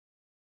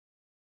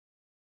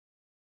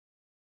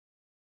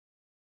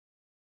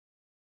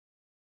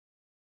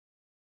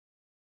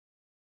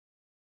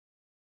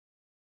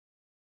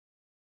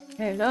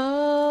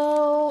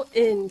Hello,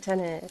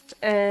 Internet,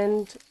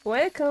 and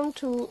welcome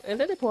to a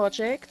little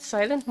project,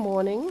 Silent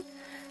Mourning.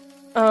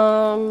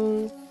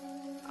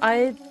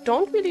 I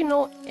don't really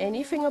know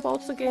anything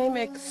about the game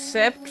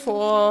except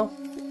for,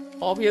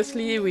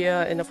 obviously, we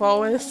are in a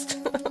forest.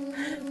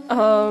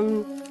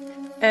 And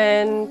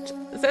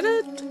that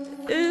it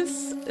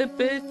is a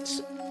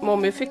bit more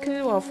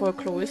mythical or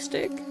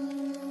folkloristic.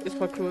 Is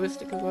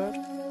folkloristic a word?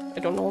 I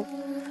don't know.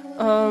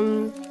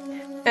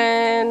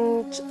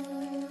 And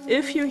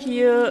if you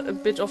hear a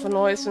bit of a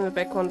noise in the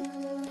background,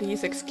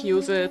 please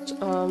excuse it.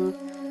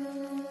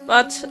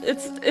 But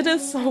it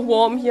is so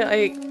warm here,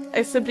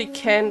 I simply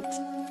can't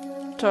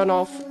turn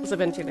off the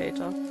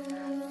ventilator.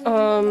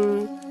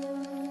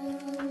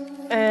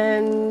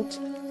 And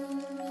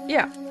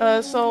yeah,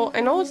 so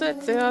I know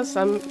that there are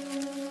some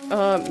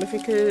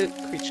mythical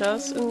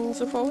creatures in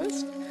the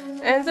forest,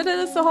 and that it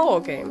is a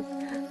horror game.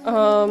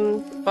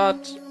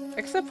 But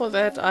except for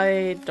that,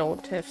 I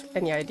don't have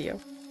any idea.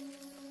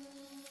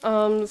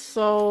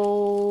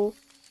 So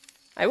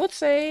I would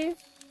say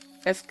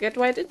let's get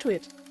right into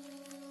it.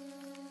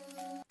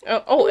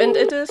 Oh, and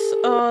it is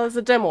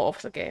the demo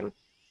of the game.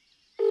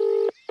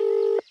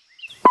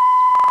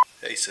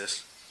 Hey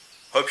sis,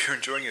 hope you're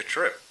enjoying your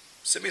trip.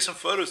 Send me some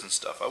photos and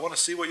stuff, I want to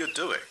see what you're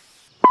doing.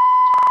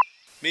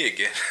 Me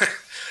again.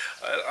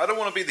 I don't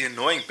want to be the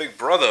annoying big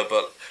brother,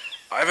 but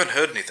I haven't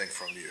heard anything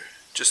from you.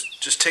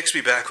 Just text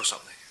me back or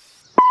something.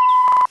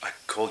 I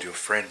called your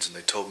friends and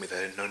they told me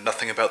they know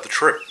nothing about the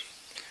trip.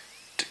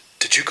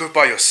 Did you go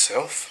by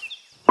yourself?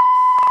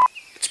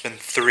 It's been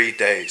 3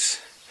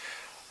 days.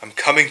 I'm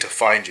coming to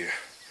find you.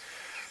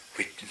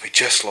 We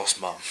just lost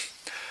Mum.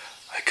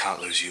 I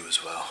can't lose you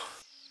as well.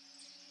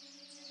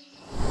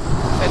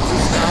 Let's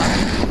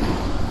start.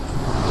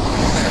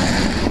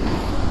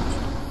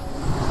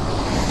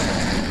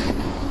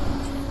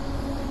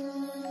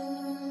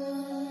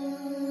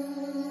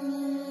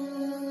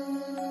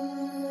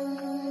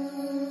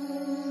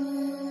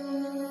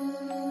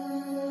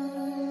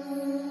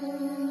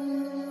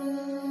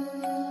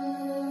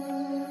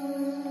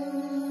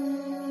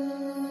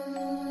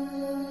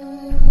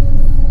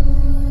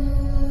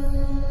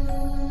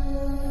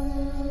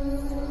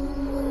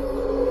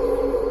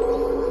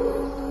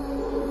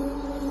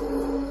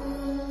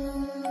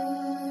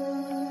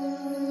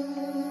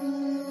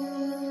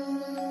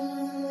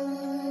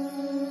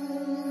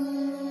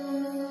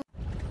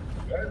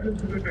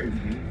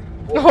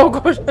 Oh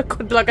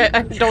good luck,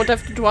 I don't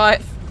have to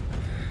drive.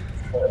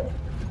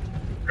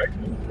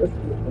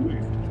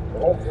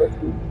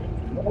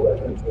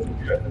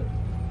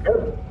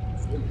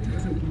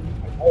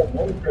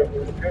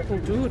 Oh,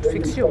 dude,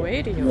 fix your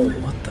radio.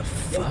 What the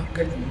fuck?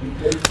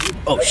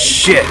 Oh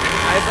shit!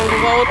 Eyes on the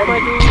road, my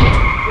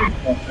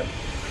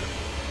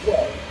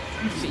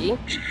dude. See?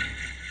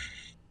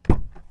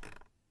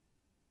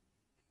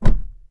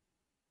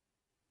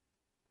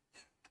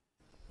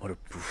 What a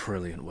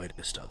brilliant way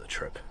to start the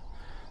trip.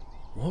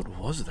 What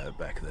was that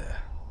back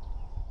there?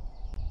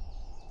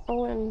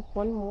 Oh, and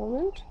one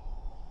moment.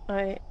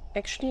 I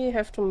actually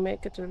have to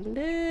make it a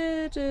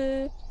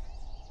little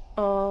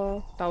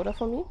louder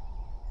for me.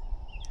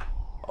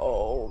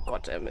 Oh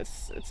goddamn,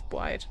 it's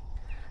bright.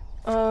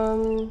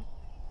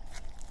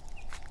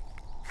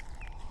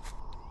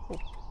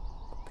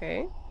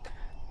 Okay.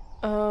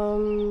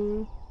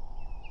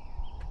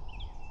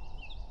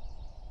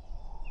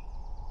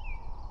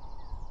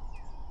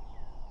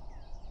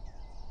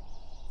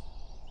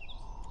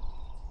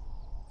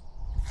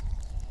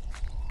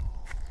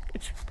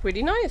 It's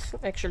pretty nice,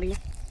 actually.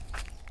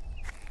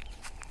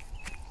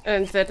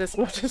 And that is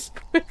not a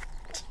script.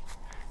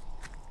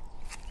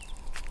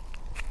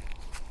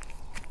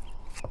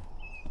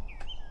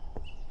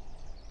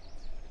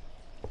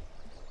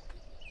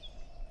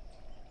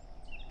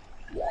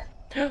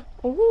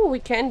 Oh, we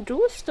can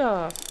do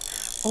stuff.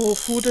 Oh,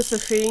 food is a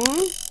thing.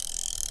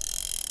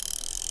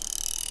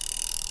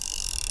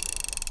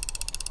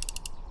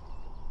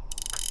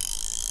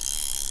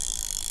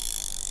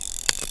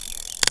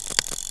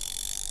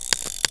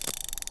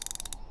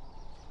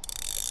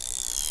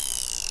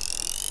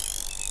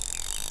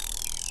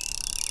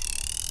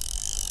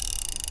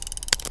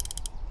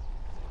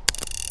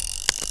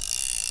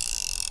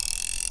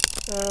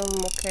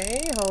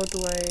 Okay, how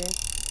do I...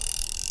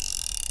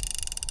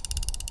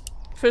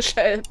 Fish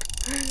help.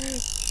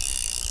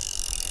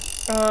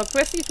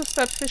 Press E to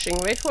start fishing.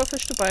 Wait for a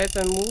fish to bite,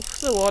 then move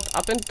the rod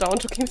up and down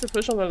to keep the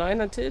fish on the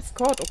line until it's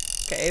caught.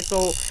 Okay,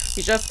 so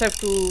we just have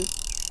to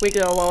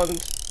wiggle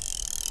around.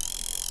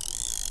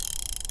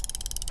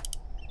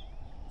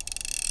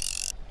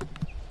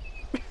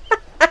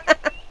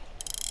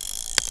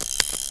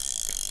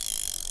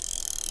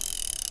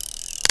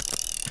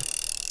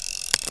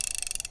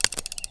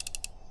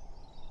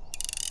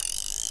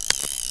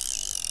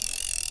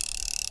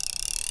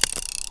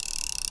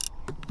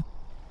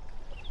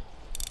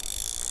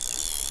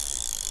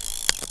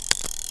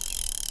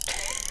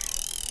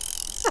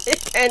 I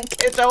can't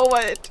get over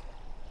it.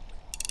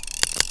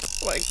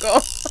 Oh my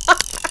god.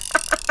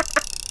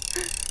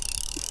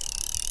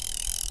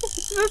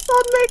 This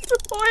one makes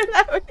it so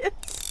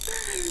hilarious.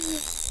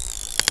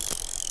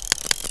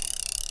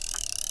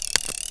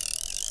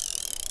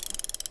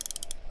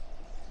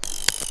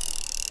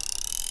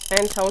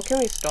 And how can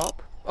we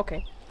stop?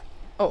 Okay.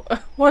 Oh,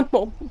 one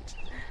moment.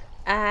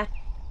 Ah.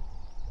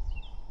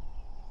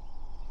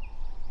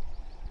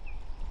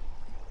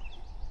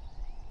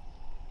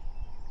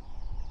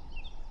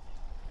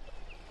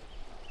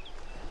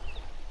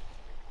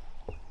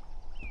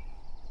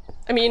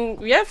 I mean,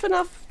 we have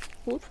enough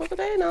food for the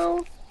day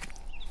now.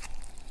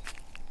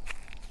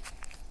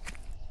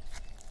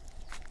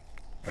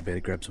 I better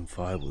grab some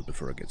firewood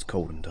before it gets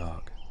cold and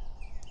dark.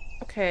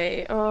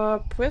 Okay,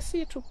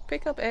 proceed to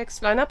pick up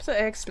eggs, line up the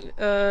eggs,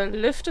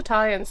 lift it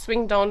high and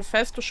swing down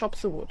fast to chop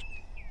the wood.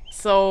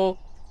 So...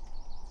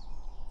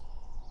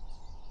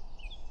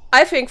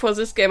 I think for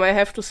this game I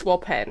have to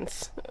swap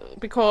hands.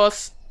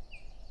 Because...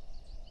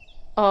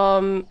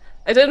 I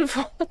didn't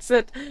thought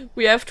that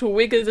we have to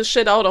wiggle the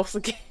shit out of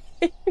the game.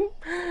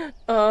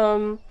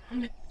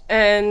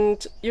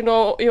 And you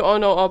know, you all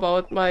know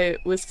about my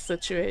whisk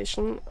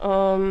situation.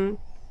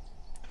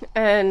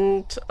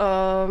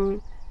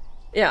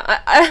 Yeah,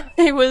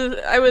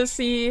 I will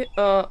see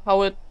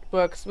how it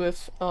works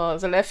with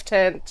the left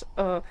hand,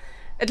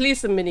 at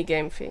least the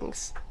minigame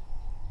things.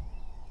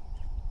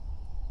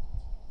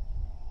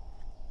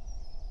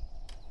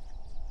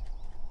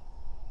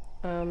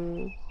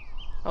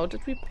 How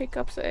did we pick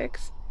up the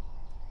eggs?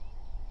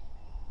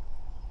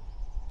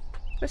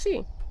 Let's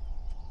see.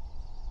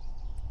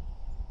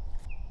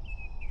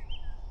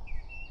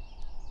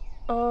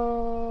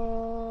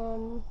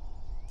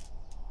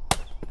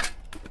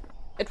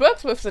 It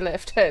works with the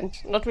left hand.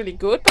 Not really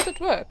good, but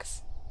it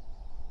works.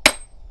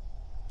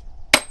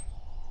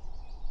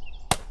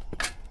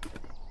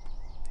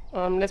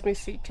 Let me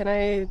see. Can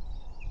I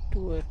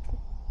do it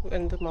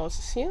when the mouse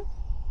is here?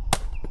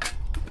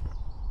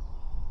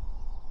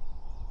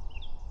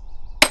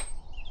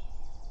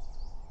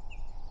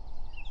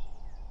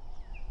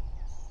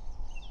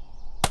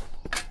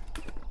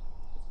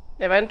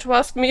 Never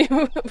trust me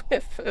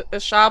with a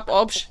sharp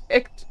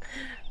object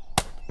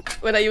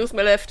when I use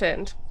my left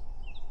hand.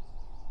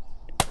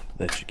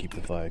 That should keep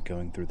the fire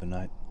going through the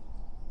night.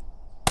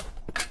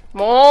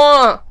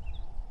 More!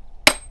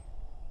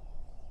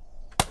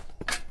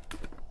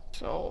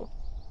 So...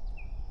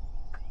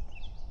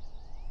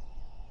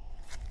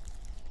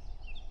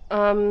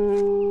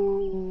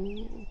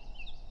 Can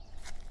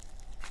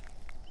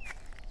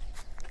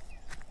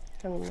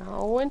we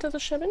now enter the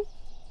cabin?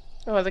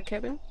 Or the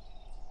cabin?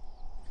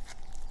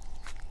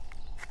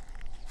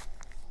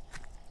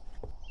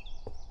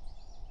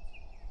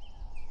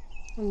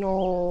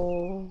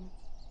 No.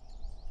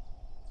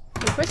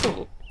 You're pressing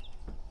me.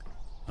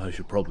 I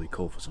should probably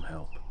call for some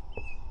help.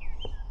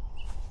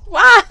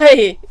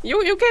 Why?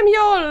 You came here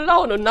all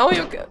alone and now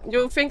you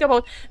think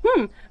about,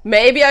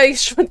 maybe I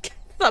should get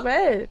some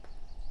help.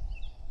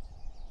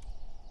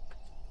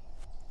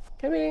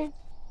 Can we...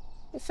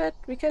 It said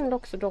we can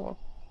lock the door.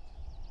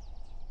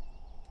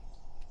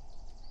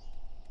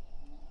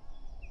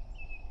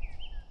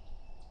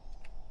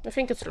 I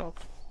think it's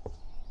locked.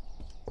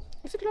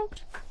 Is it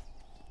locked?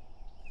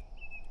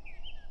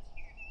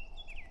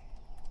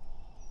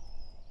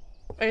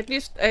 At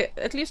least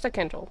I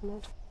can't open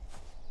it.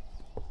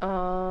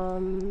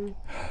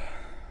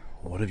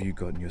 What have you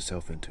gotten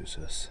yourself into,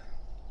 sis?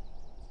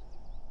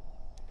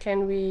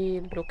 Can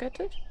we look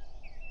at it?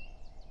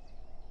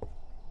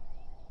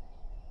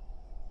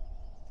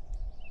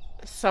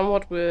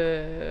 Somewhat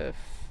with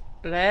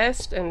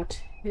blast and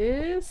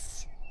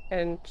hiss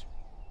and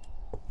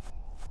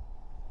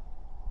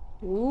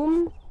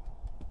boom.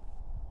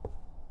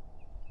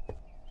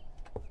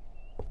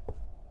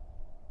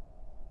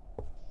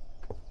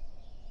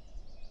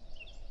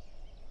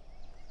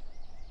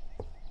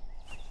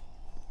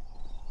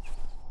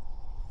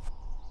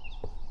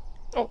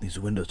 Oh. These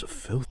windows are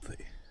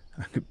filthy.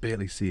 I could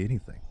barely see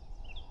anything.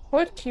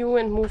 Hold Q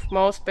and move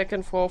mouse back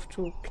and forth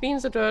to clean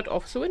the dirt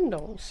off the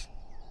windows.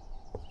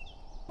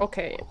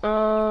 Okay,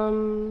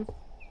 aber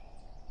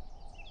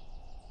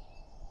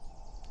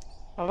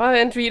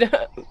and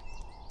wieder.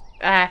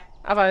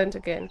 Aber and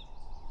again.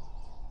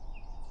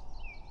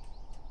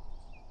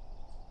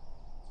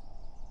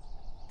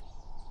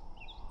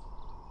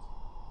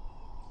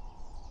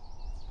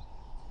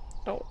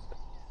 Oh,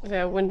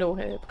 there window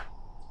help.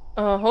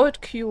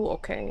 Hold Q,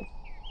 okay.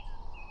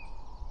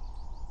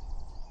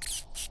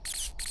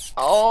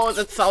 Oh,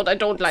 that sound, I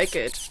don't like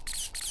it.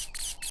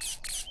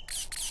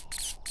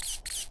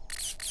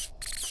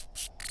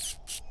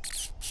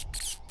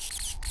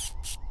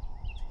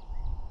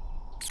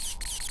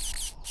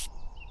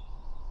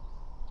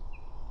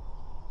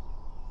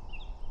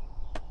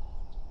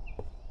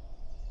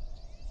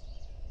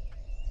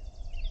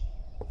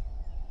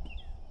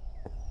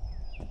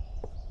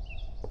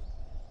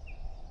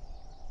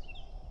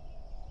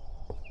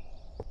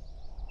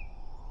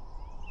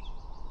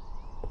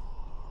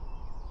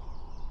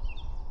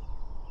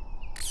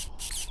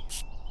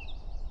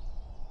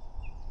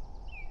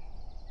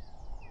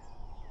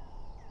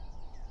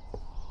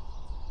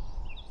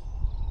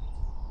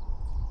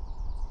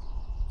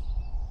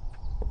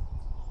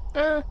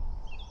 Uh,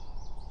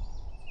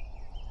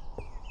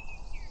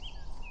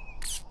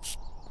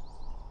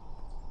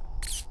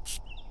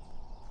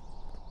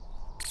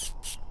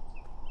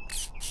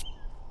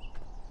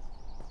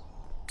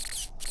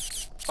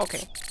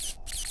 okay.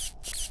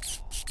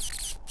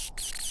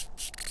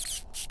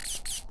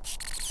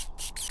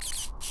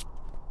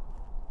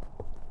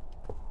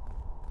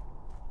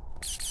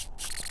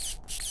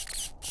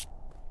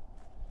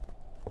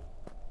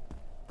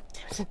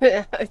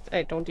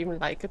 I don't even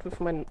like it with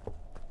my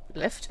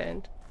left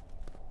hand.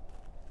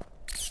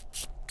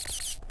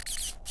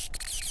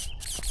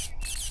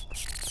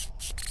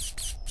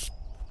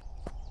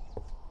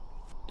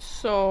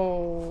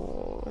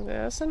 So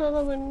there's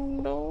another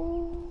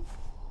window.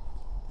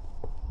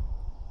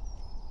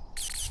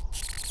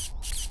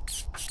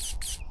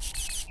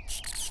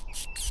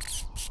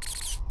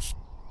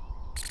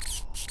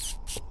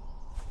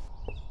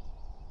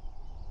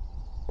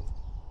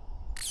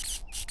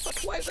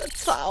 But why that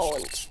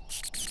sound?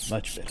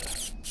 Much better.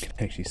 Can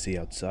actually see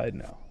outside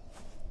now.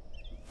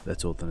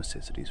 That's all the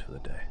necessities for the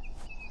day.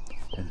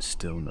 And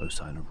still no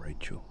sign of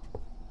Rachel.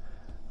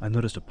 I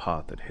noticed a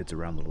path that heads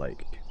around the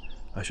lake.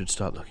 I should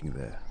start looking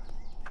there.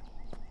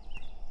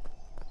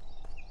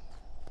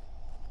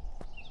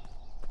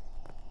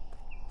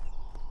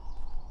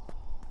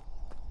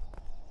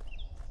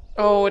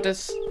 Oh, it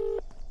is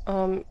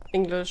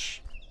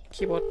English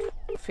keyboard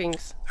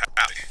things.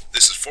 Howdy,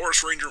 this is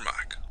Forest Ranger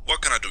Mike.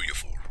 What can I do you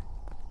for?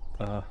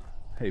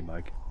 Hey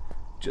Mike.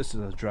 Just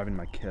as I was driving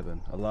my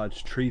cabin, a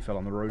large tree fell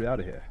on the road out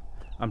of here.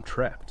 I'm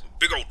trapped.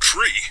 Big old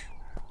tree?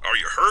 Are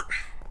you hurt?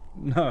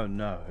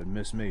 No, it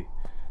missed me.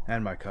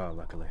 And my car,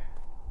 luckily.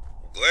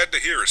 Glad to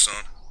hear it,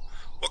 son.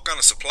 What kind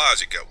of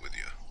supplies you got with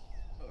you?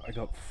 I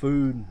got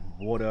food,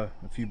 water,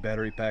 a few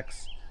battery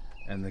packs,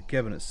 and the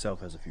cabin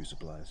itself has a few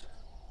supplies.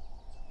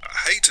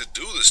 I hate to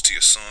do this to you,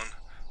 son,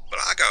 but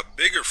I got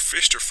bigger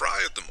fish to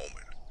fry at the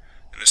moment.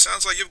 And it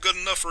sounds like you've got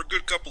enough for a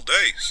good couple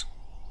days.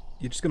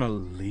 You're just gonna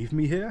leave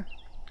me here?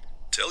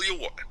 Tell you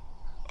what,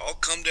 I'll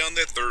come down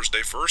that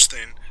Thursday first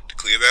thing to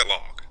clear that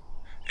log,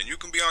 and you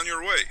can be on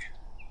your way.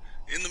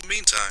 In the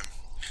meantime,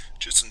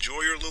 just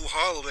enjoy your little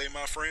holiday,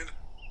 my friend.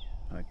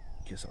 I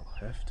guess I'll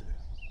have to.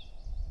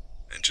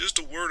 And just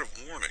a word of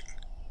warning,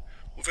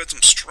 we've had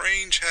some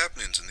strange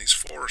happenings in these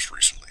forests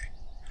recently.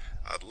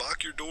 I'd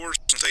lock your doors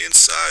and stay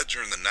inside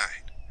during the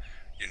night.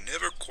 You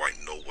never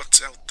quite know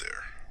what's out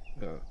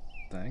there.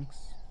 Thanks.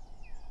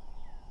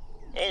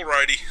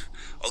 Alrighty,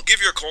 I'll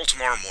give you a call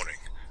tomorrow morning.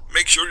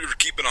 Make sure you're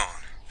keeping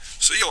on.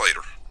 See you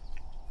later.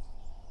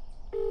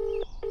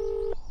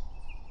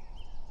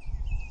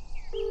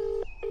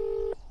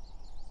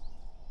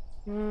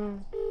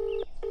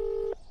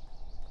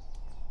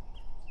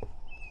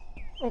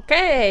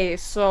 Okay,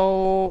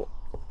 so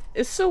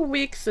is a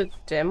week the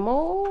demo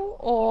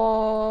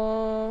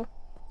or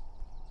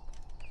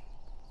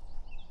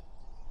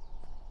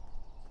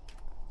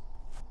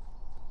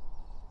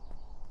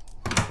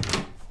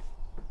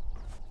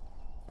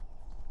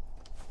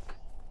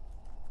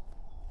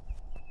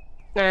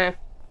nah.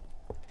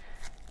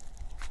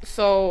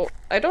 So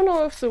I don't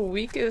know if the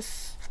week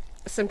is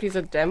simply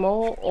the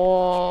demo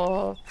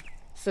or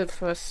the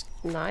first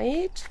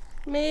night,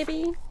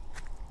 maybe.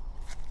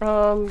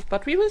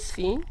 But we will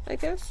see, I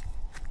guess.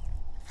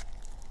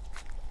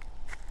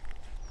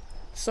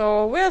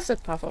 So where's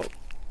that path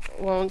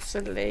around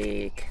the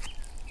lake?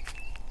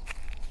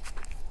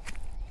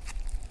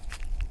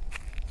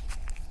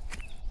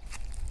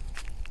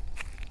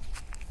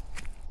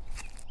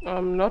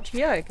 Not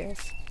here, I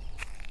guess.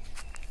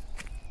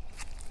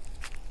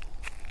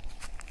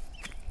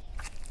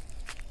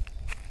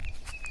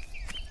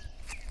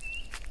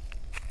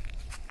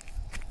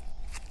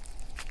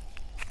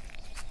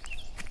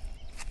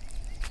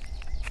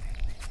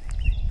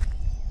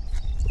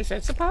 Is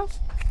that the path?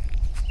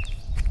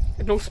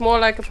 It looks more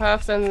like a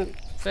path than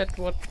that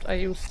what I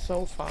used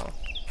so far.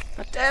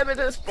 But damn, it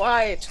is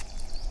bright!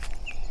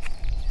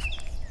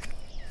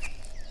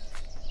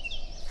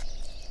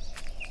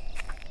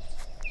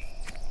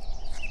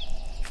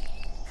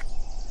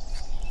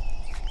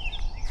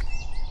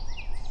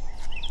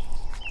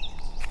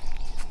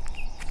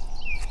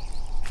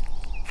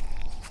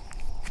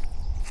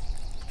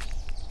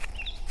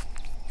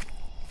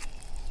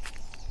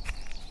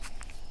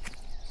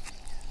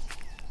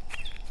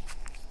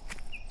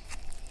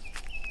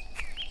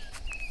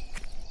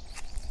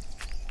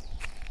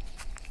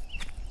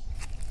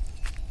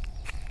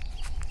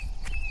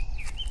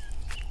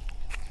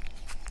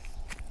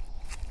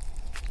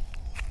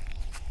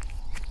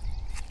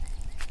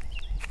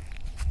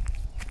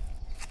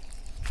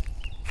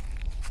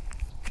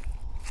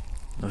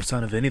 No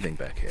sign of anything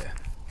back here.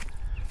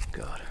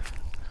 God,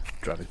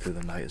 driving through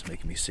the night is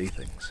making me see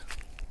things.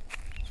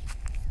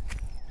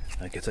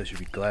 I guess I should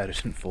be glad it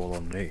didn't fall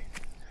on me.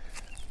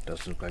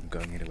 Doesn't look like I'm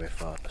going anywhere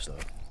fast, though.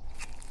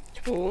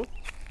 Cool.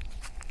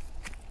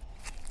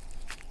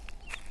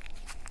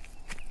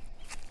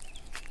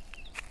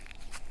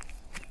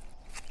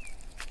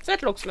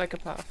 That looks like a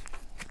path.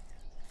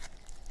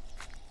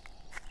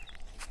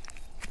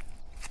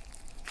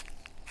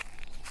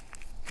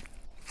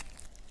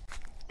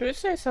 Do you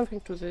say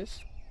something to this?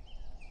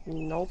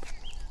 Nope.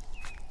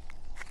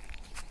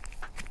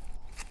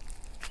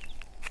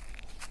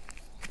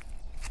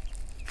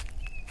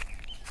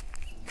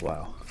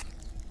 Wow.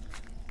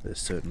 There's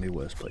certainly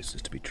worse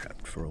places to be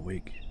trapped for a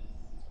week.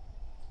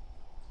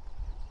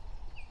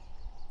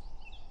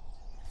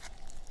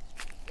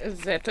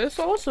 That is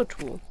also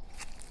true.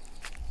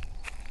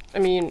 I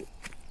mean,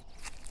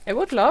 I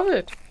would love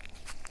it.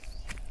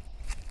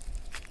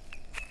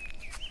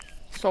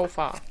 So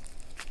far.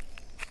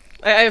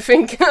 I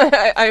think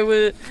I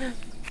will...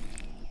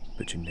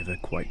 But you never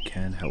quite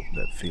can help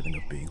that feeling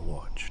of being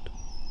watched.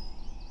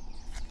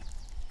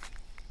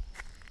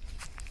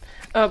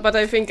 But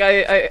I think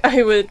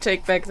I will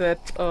take back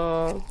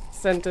that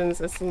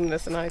sentence as soon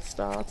as the night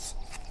starts.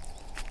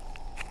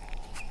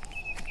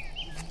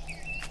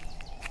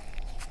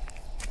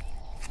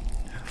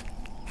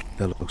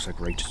 That looks like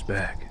Rachel's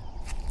bag.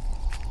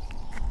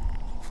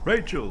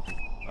 Rachel,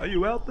 are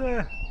you out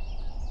there?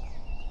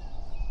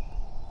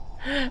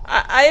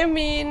 I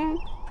mean...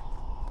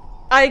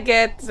 I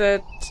get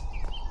that...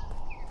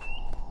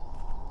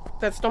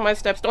 That's not my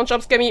steps. Don't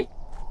jump scare me!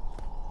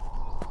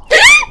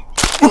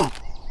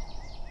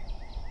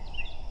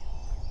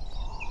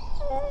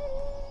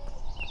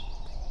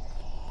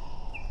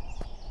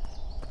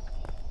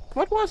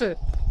 What was it?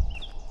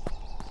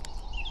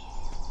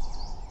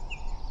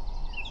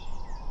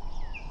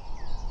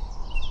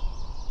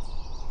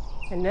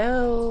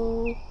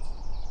 Hello?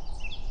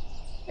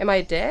 Am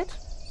I dead?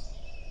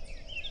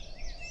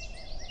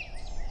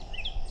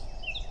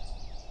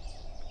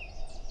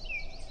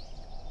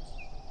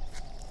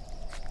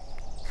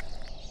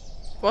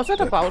 What's it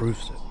That about?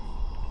 proves it.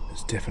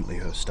 It's definitely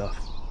her stuff.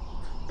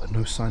 But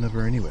no sign of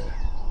her anywhere.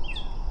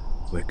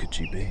 Where could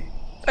she be?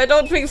 I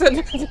don't think that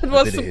that I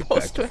was better head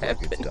supposed back to before it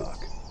gets happen. dark.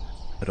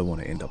 I don't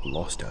want to end up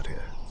lost out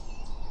here.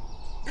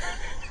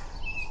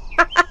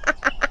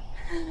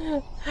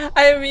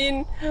 I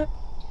mean...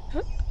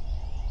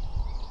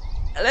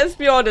 Let's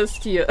be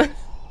honest here.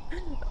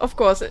 Of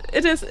course,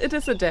 it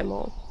is a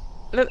demo.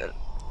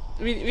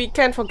 We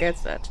can't forget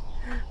that.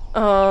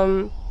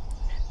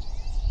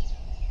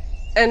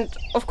 And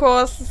of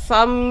course,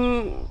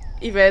 some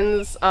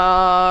events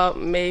are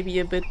maybe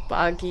a bit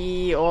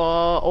buggy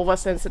or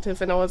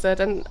oversensitive and all that,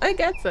 and I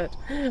get that.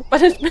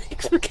 But it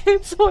makes the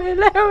game so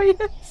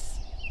hilarious.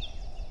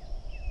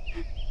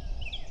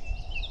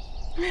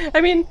 I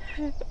mean,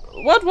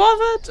 what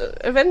was it?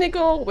 A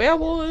Wendigo,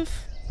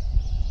 werewolf,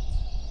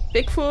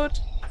 Bigfoot,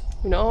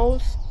 who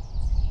knows?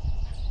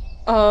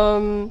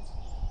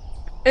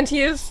 And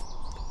he is,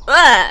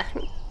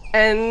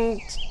 and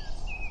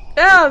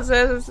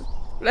yeah,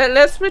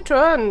 let's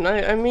return.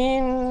 I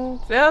mean,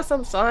 there are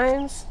some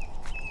signs,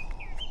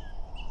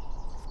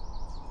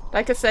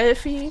 like a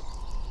selfie,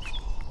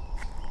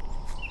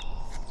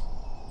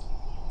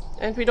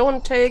 and we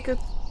don't take it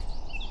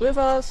with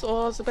us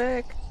or the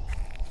bag.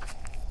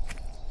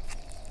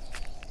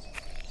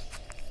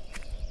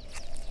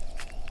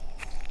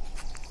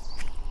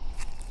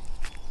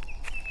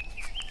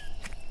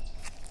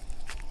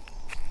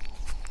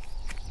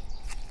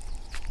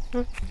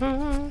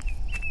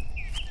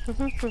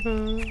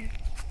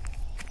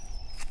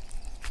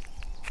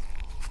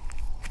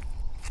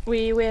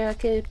 We were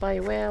killed by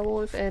a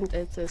werewolf and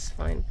it is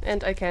fine.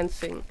 And I can't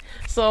sing.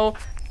 So,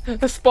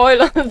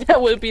 spoiler, there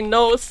will be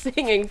no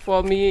singing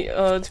for me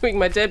during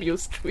my debut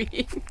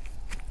stream.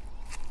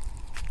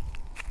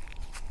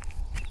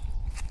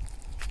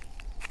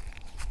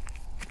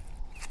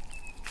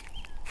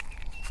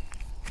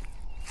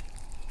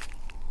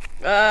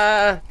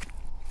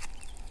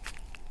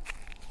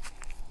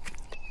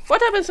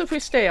 What happens if we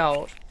stay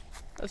out?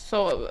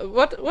 So,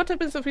 what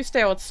happens if we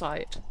stay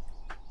outside?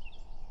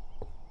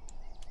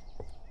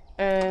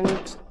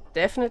 And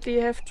definitely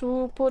have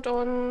to put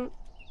on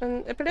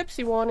an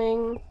epilepsy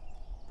warning.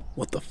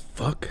 What the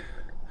fuck?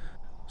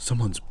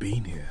 Someone's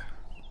been here.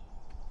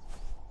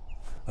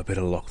 I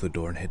better lock the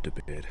door and head to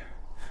bed.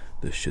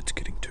 This shit's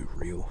getting too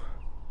real.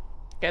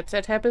 Guess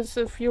that happens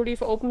if you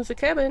leave open the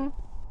cabin.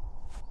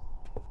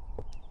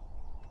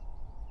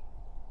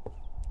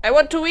 I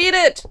want to eat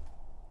it!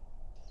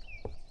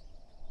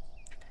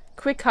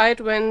 Quick hide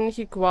when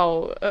he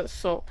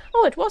growls. Oh,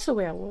 it was a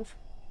werewolf.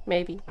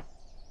 Maybe.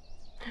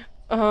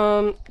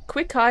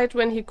 Quick hide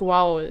when he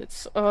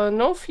growls.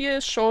 No fear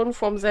is shown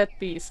from that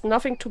beast.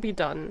 Nothing to be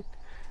done.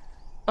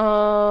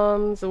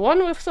 The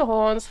one with the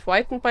horns,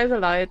 frightened by the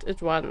light,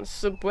 it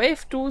runs. The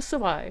brave do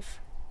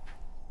survive.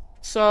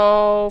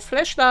 So,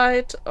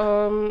 flashlight,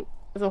 the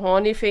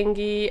horny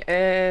thingy,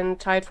 and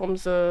hide from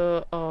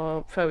the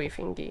furry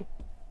thingy.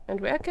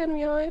 And where can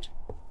we hide?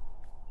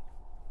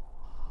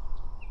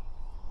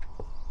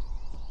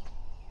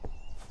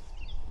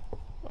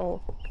 Oh,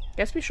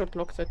 guess we should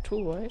lock that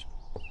too, right?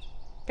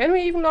 Can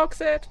we even lock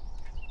that?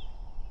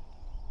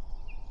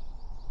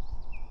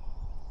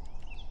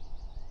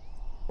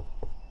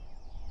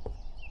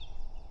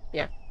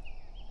 Yeah.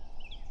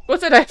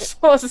 Good that I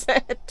saw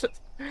that.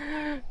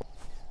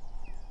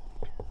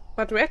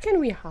 But where can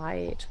we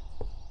hide?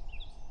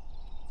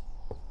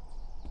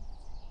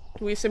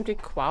 Do we simply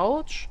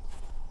crouch?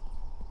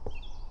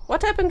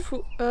 What happened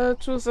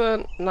to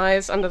the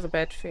nice under the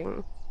bed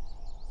thing?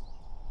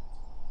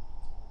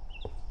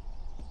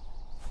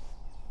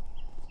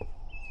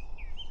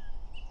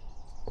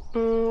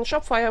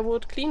 Shop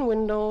firewood, clean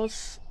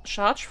windows,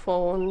 charge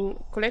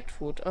phone, collect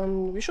food.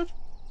 We should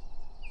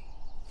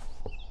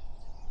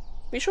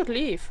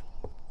leave.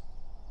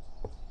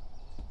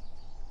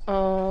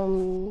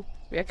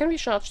 Where can we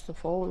charge the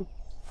phone?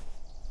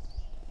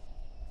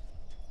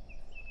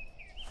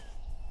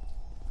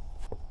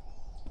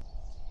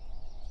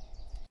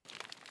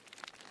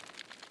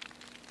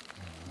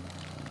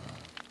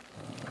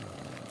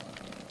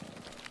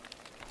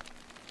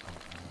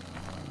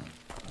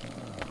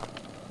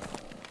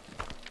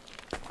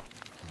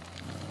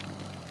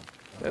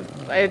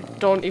 I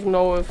don't even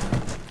know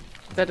if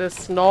that is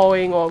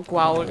snoring or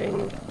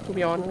growling, to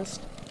be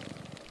honest.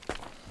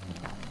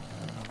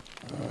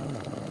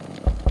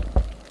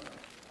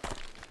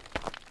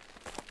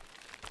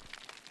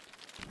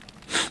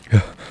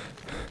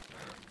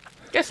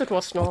 Guess it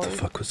was snoring. What the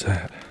fuck was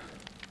that?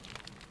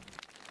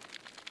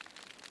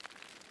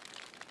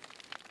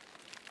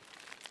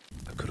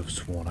 I could have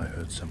sworn I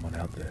heard someone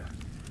out there.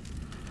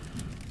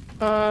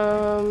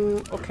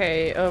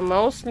 Okay,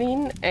 mouse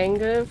lean,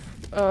 angle,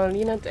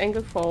 lean and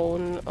angle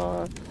phone,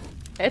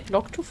 add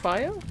lock to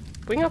fire,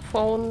 bring up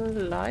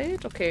phone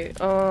light, okay,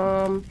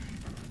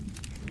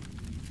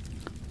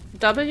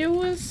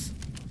 W is,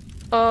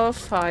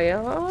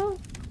 fire,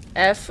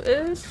 F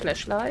is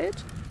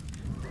flashlight,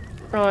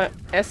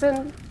 S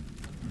and...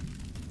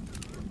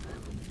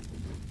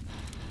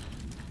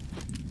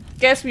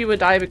 Guess we will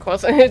die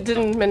because I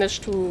didn't manage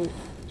to...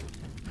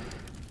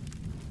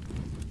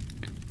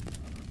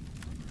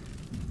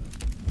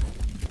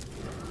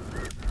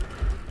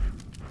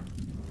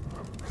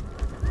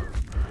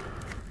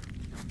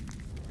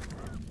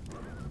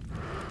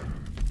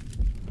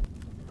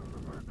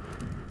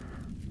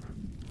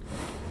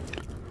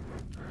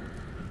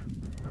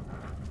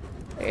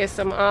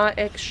 ASMR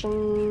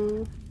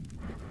action.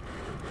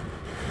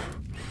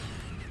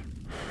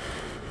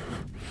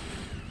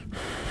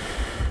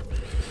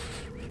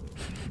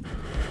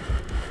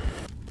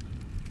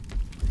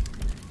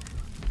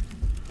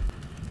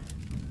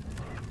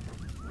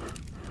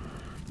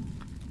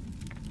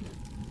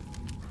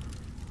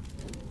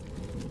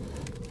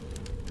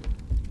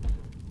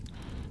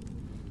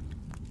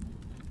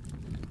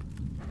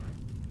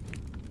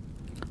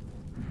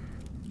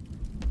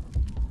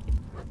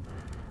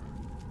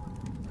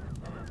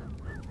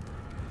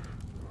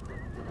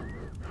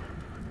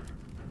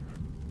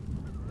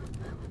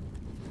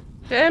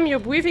 Damn, you're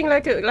breathing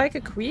like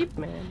a creep,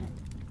 man.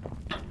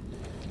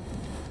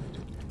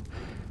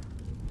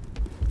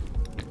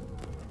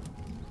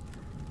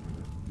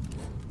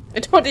 I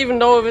don't even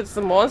know if it's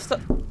the monster.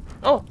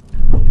 Oh.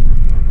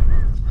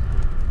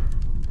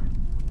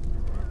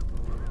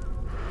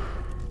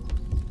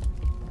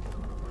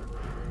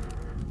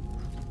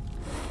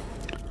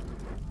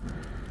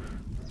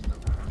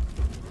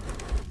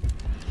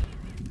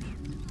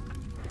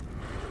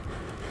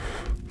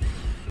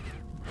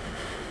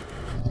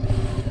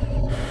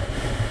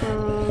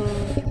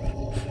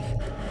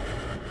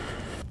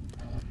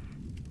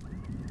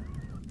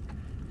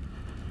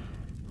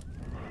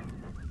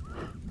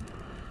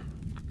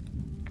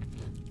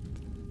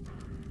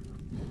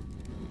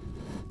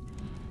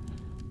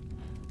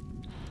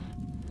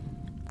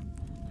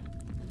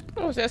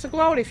 Oh, there's a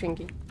growly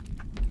thingy.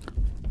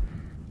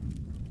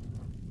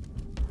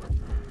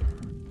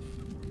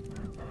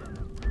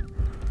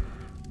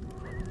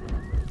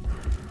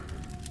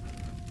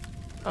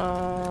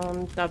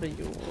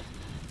 W.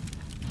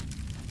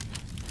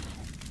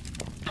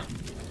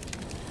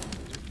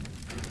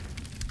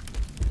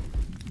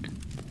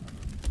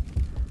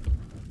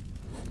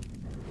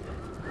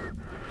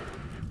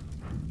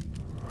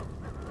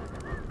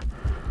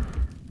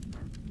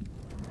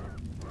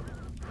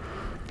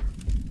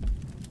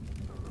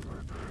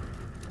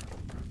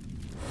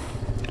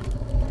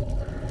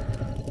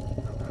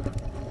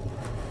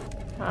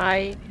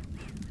 Hi.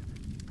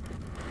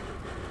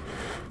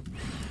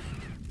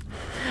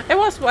 I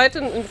was right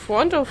in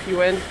front of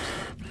you and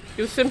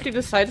you simply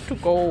decided to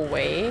go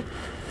away.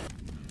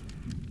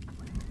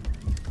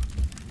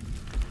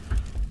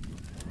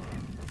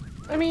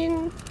 I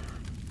mean,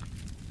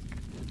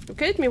 you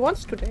killed me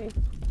once today.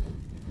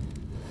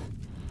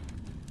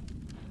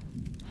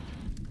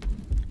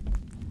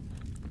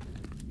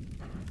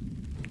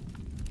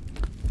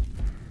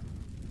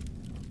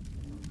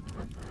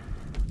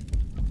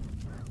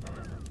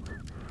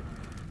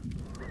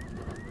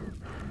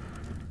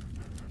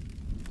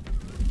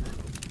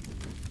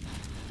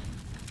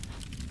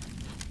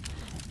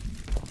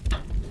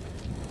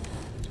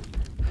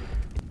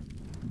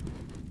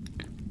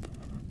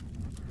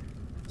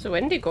 So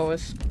Wendigo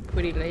is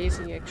pretty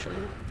lazy, actually.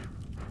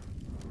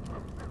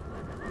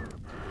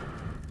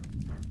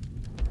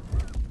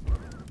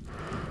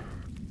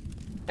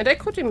 And I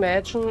could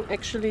imagine,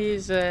 actually,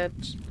 that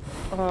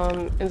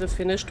in the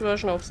finished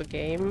version of the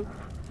game,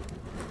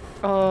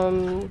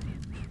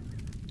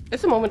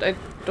 at the moment I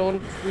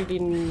don't really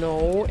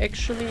know,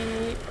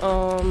 actually,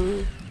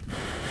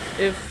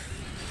 if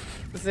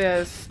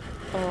there's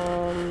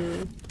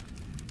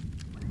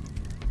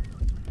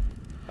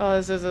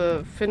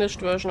a finished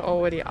version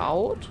already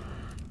out,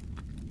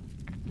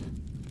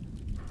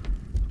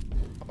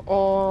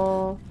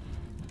 or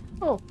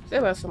oh,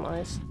 there were some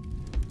eyes.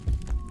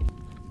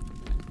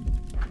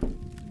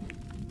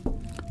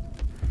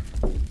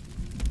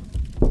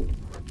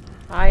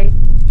 Hi.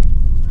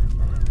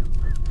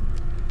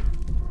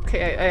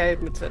 Okay, I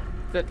admit that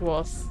that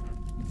was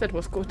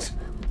good.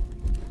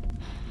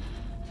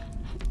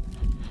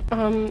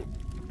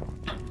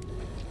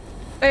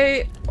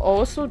 I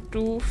also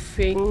do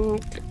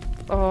think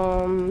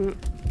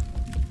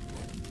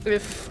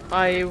if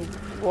I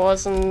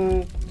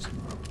wasn't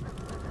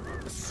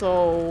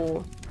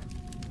so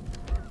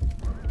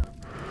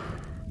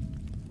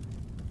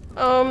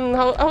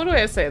how do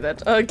I say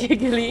that?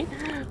 Giggly.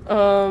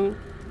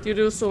 Due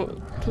to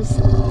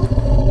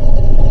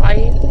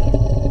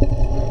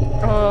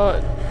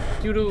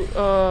due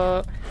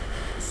to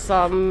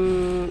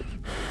some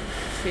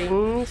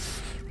things.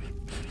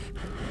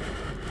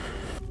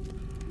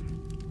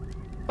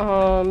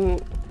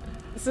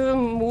 The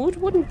mood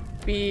wouldn't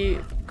be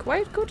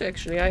quite good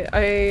actually.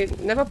 I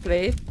never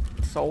played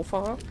so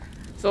far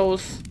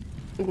those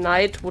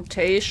night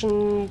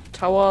rotation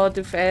tower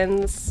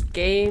defense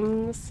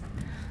games.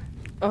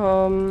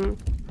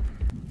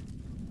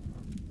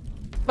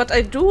 But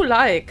I do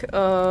like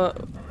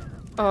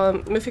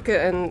mythical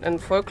and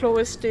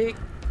folkloristic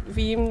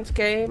themed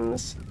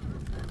games.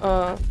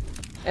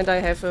 And I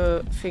have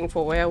a thing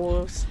for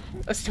werewolves,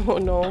 as you all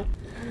know.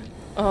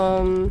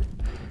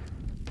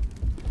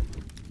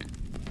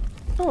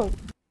 Oh.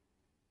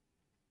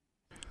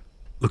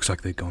 Looks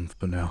like they're gone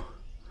for now.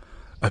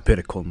 I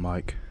better call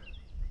Mike.